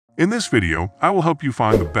In this video, I will help you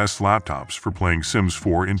find the best laptops for playing Sims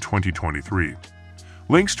 4 in 2023.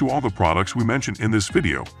 Links to all the products we mentioned in this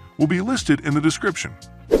video will be listed in the description.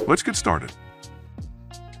 Let's get started.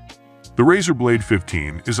 The Razer Blade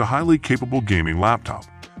 15 is a highly capable gaming laptop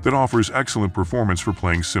that offers excellent performance for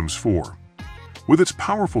playing Sims 4. With its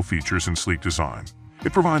powerful features and sleek design,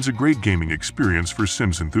 it provides a great gaming experience for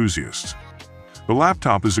Sims enthusiasts. The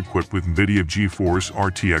laptop is equipped with NVIDIA GeForce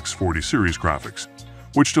RTX 40 series graphics,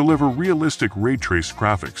 which deliver realistic ray-traced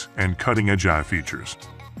graphics and cutting-edge AI features.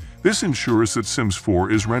 This ensures that Sims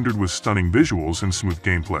 4 is rendered with stunning visuals and smooth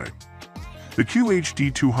gameplay. The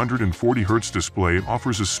QHD 240Hz display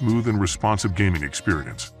offers a smooth and responsive gaming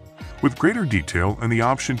experience, with greater detail and the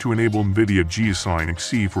option to enable NVIDIA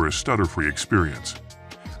G-Sync for a stutter-free experience.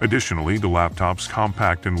 Additionally, the laptop's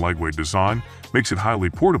compact and lightweight design makes it highly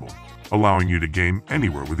portable, allowing you to game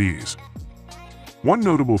anywhere with ease. One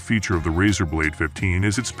notable feature of the Razer Blade 15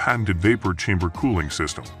 is its patented vapor chamber cooling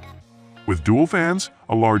system. With dual fans,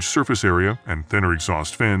 a large surface area, and thinner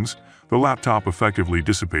exhaust fins, the laptop effectively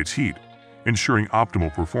dissipates heat, ensuring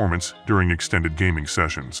optimal performance during extended gaming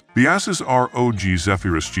sessions. The Asus ROG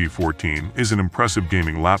Zephyrus G14 is an impressive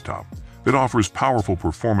gaming laptop that offers powerful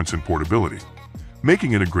performance and portability,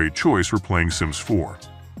 making it a great choice for playing Sims 4.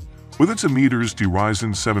 With its AMD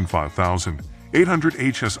Ryzen 7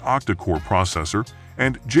 5800HS octa-core processor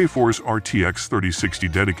and GeForce RTX 3060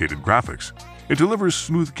 dedicated graphics, it delivers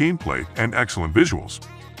smooth gameplay and excellent visuals.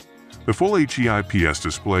 The Full HD IPS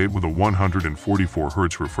display with a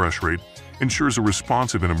 144Hz refresh rate ensures a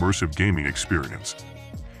responsive and immersive gaming experience.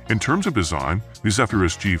 In terms of design, the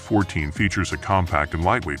Zephyrus G14 features a compact and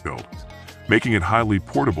lightweight build, making it highly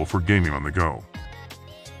portable for gaming on the go.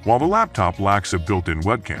 While the laptop lacks a built-in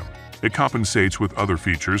webcam, it compensates with other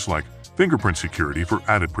features like fingerprint security for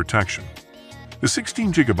added protection. The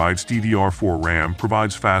 16GB DDR4 RAM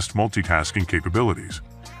provides fast multitasking capabilities,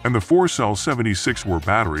 and the 4-cell 76W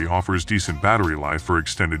battery offers decent battery life for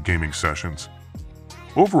extended gaming sessions.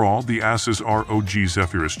 Overall, the Asus ROG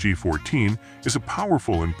Zephyrus G14 is a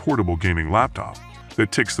powerful and portable gaming laptop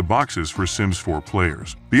that ticks the boxes for Sims 4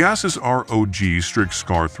 players. The Asus ROG Strix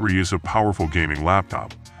Scar 3 is a powerful gaming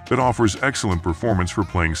laptop that offers excellent performance for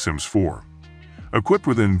playing Sims 4. Equipped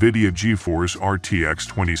with NVIDIA GeForce RTX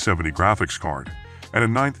 2070 graphics card and a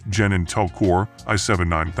 9th Gen Intel Core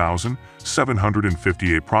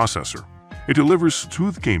i7-9758 processor, it delivers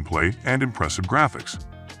smooth gameplay and impressive graphics.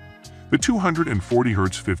 The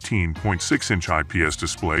 240Hz 15.6-inch IPS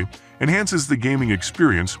display enhances the gaming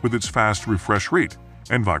experience with its fast refresh rate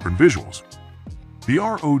and vibrant visuals. The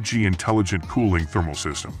ROG Intelligent Cooling Thermal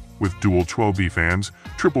System, with dual 12V fans,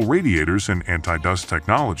 triple radiators, and anti-dust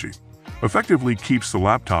technology, effectively keeps the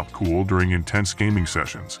laptop cool during intense gaming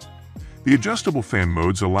sessions. The adjustable fan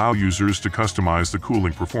modes allow users to customize the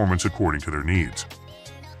cooling performance according to their needs.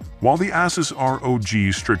 While the Asus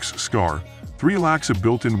ROG Strix Scar 3 lacks a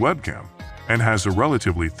built-in webcam and has a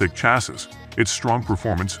relatively thick chassis, its strong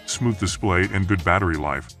performance, smooth display, and good battery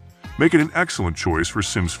life make it an excellent choice for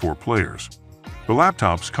Sims 4 players. The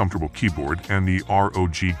laptop's comfortable keyboard and the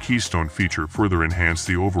ROG Keystone feature further enhance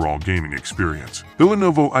the overall gaming experience. The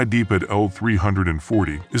Lenovo IdeaPad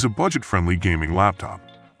L340 is a budget-friendly gaming laptop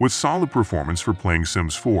with solid performance for playing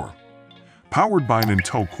Sims 4. Powered by an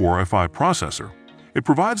Intel Core i5 processor, it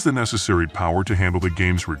provides the necessary power to handle the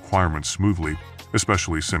game's requirements smoothly,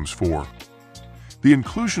 especially Sims 4. The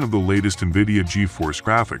inclusion of the latest NVIDIA GeForce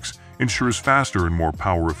graphics ensures faster and more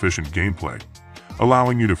power-efficient gameplay,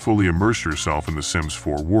 allowing you to fully immerse yourself in the Sims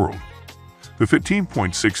 4 world. The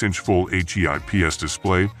 15.6-inch Full HD IPS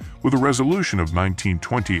display with a resolution of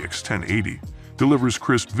 1920x1080 delivers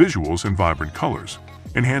crisp visuals and vibrant colors,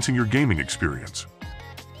 enhancing your gaming experience.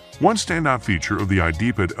 One standout feature of the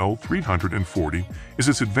IdeaPad L340 is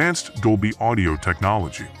its advanced Dolby Audio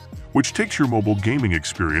technology, which takes your mobile gaming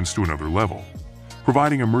experience to another level,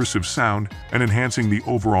 providing immersive sound and enhancing the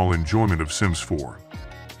overall enjoyment of Sims 4.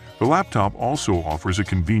 The laptop also offers a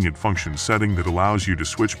convenient function setting that allows you to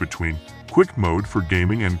switch between quick mode for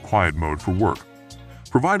gaming and quiet mode for work,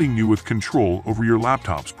 providing you with control over your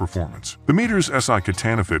laptop's performance. The Meteor's SI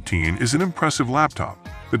Katana 15 is an impressive laptop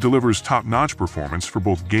that delivers top-notch performance for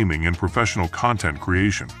both gaming and professional content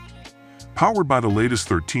creation. Powered by the latest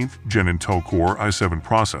 13th Gen Intel Core i7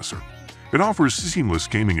 processor, it offers seamless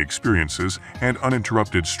gaming experiences and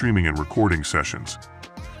uninterrupted streaming and recording sessions.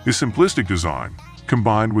 The simplistic design,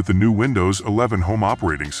 combined with the new Windows 11 home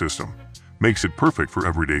operating system, makes it perfect for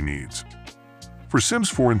everyday needs. For Sims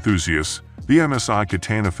 4 enthusiasts, the MSI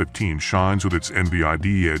Katana 15 shines with its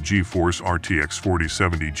NVIDIA GeForce RTX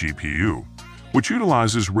 4070 GPU, which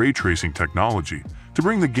utilizes ray tracing technology to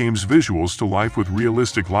bring the game's visuals to life with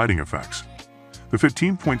realistic lighting effects. The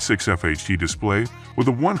 15.6 FHD display with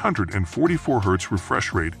a 144Hz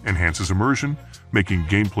refresh rate enhances immersion, making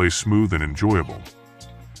gameplay smooth and enjoyable.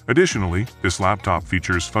 Additionally, this laptop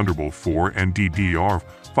features Thunderbolt 4 and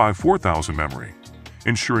DDR5 4000 memory,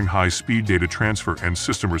 ensuring high-speed data transfer and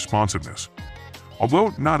system responsiveness.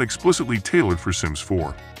 Although not explicitly tailored for Sims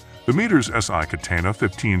 4, the Meteor's SI Katana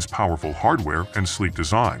 15's powerful hardware and sleek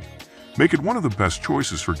design make it one of the best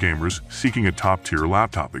choices for gamers seeking a top-tier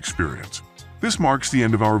laptop experience. This marks the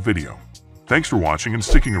end of our video. Thanks for watching and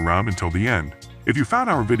sticking around until the end. If you found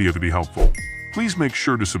our video to be helpful, please make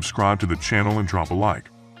sure to subscribe to the channel and drop a like.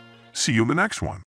 See you in the next one.